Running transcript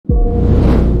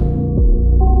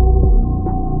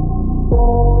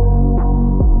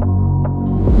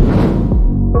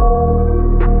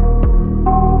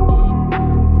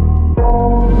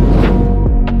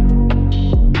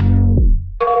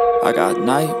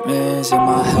nightmares in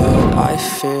my head, I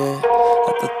fear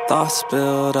that the thoughts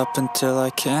build up until I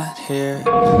can't hear,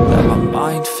 that my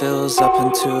mind fills up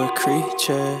into a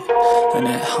creature, and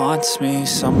it haunts me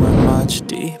somewhere much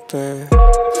deeper.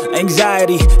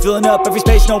 Anxiety, filling up every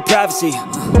space, no privacy.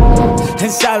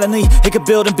 And silently, it could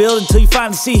build and build until you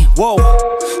finally see, whoa,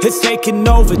 it's taking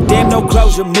over, damn, no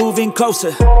closure, moving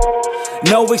closer.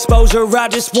 No exposure, I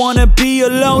just wanna be a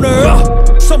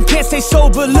loner. Some can't stay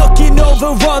sober, looking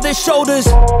over all their shoulders,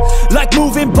 like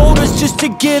moving boulders just to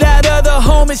get out of the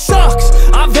home. It sucks,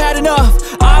 I've had enough,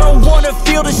 I don't wanna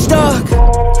feel the stuck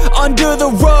under the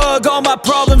rug, all my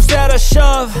problems that I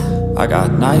shove. I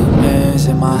got nightmares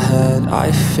in my head,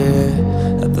 I fear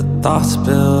that the thoughts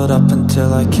build up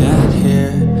until I can't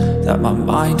hear, that my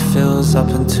mind fills up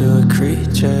into a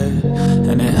creature,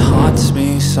 and it haunts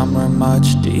me somewhere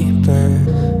much deeper.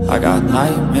 I got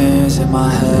nightmares in my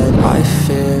head, I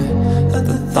fear that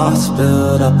the thoughts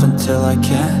build up until I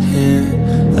can't hear,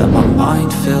 that my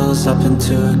mind fills up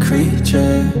into a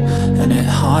creature, and it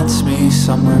haunts me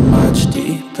somewhere much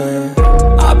deeper.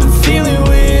 I've been feeling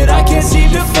weird, I can't seem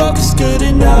to focus good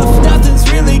enough. Nothing's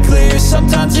really clear,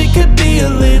 sometimes it could be a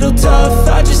little tough.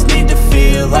 I just need to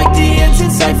feel like the end's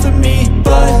in sight for me,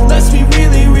 but let's be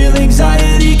really real,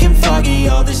 anxiety can foggy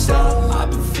all this stuff.